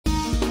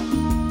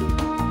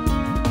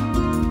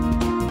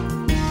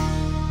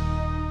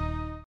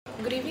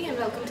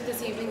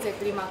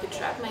daily market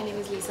trap. My name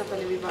is Lisa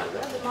Pallavi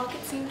Barbora. The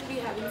market seemed to be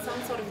having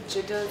some sort of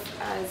jitters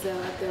as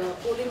the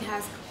polling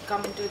has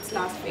come into its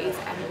last phase,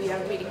 and we are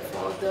waiting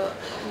for the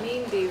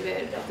main day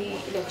where the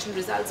election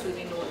results will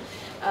be known.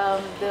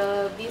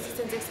 The BSE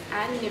Sensex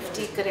and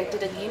Nifty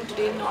corrected again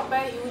today, not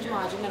by a huge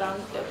margin,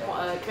 around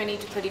 20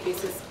 to 30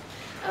 basis.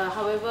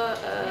 However,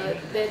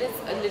 there is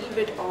a little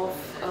bit of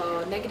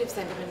negative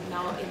sentiment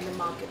now in the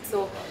market.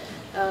 So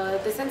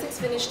the Sensex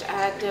finished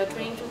at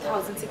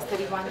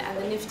 22,631 and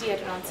the Nifty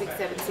at around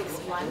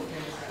 6,761.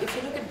 If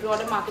you look at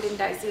broader market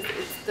indices,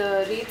 it's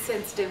the rate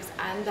sensitives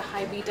and the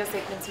high beta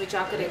segments which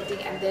are correcting,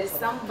 and there is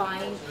some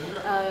buying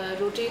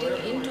rotating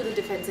into the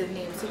defensive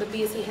names. So the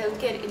BSE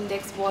Healthcare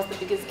Index was the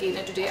biggest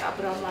gainer today, up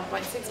around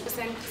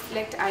 1.6%.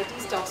 Select IT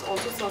stocks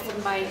also saw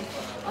some buying.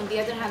 On the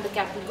other hand, the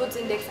capital goods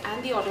index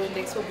and the auto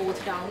index were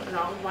both down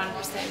around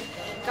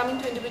 1%.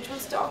 Coming to individual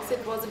stocks,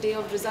 it was a day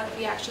of result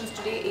reactions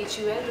today.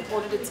 HUL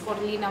reported its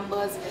quarterly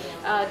numbers,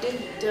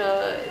 didn't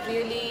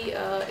really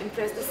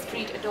impress the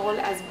street at all,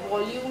 as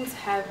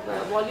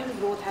volume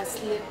growth has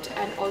slipped,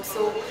 and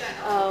also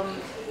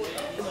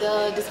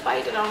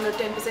despite around a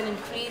 10%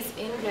 increase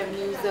in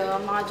revenues, the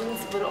margins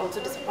were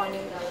also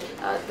disappointing.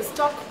 The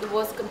stock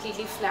was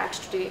completely flat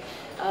today.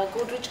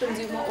 Godrej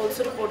Consumer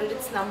also reported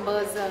its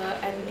numbers,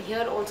 and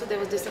here also there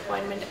was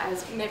disappointment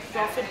as net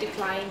profit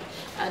declined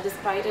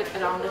despite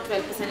around a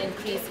 12%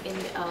 increase in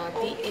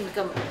the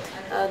income.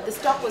 The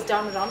stock was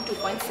down around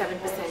 2.7%.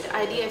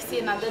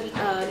 IDFC, another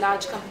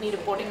large company,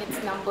 reporting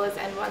its numbers,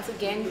 and once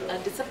again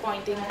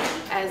disappointing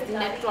as the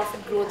net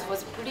profit growth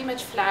was pretty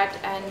much flat,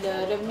 and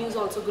revenues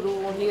also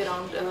grew only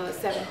around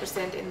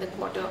 7% in the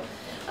quarter.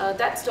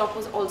 That stock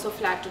was also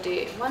flat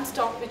today. One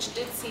stock which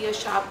did see a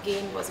sharp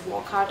gain was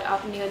Wockhardt,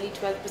 up nearly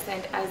 12%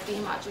 as the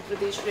Himachal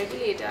Pradesh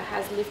regulator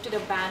has lifted a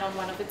ban on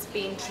one of its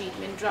pain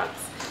treatment drugs.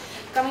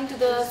 Coming to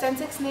the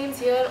Sensex names,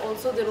 here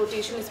also the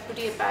rotation is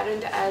pretty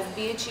apparent as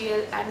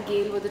BHEL and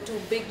GAIL were the two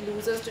big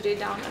losers today,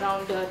 down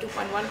around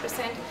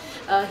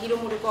 2.1%. Hero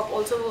MotoCorp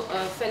also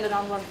fell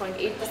around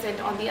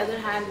 1.8%. On the other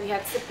hand, we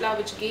had Cipla,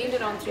 which gained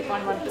around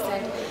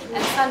 3.1%,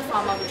 and Sun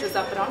Pharma, which was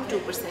up around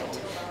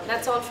 2%.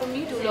 That's all from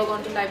me. Do log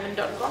on to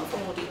liveman.com for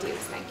more details.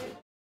 Thank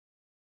you.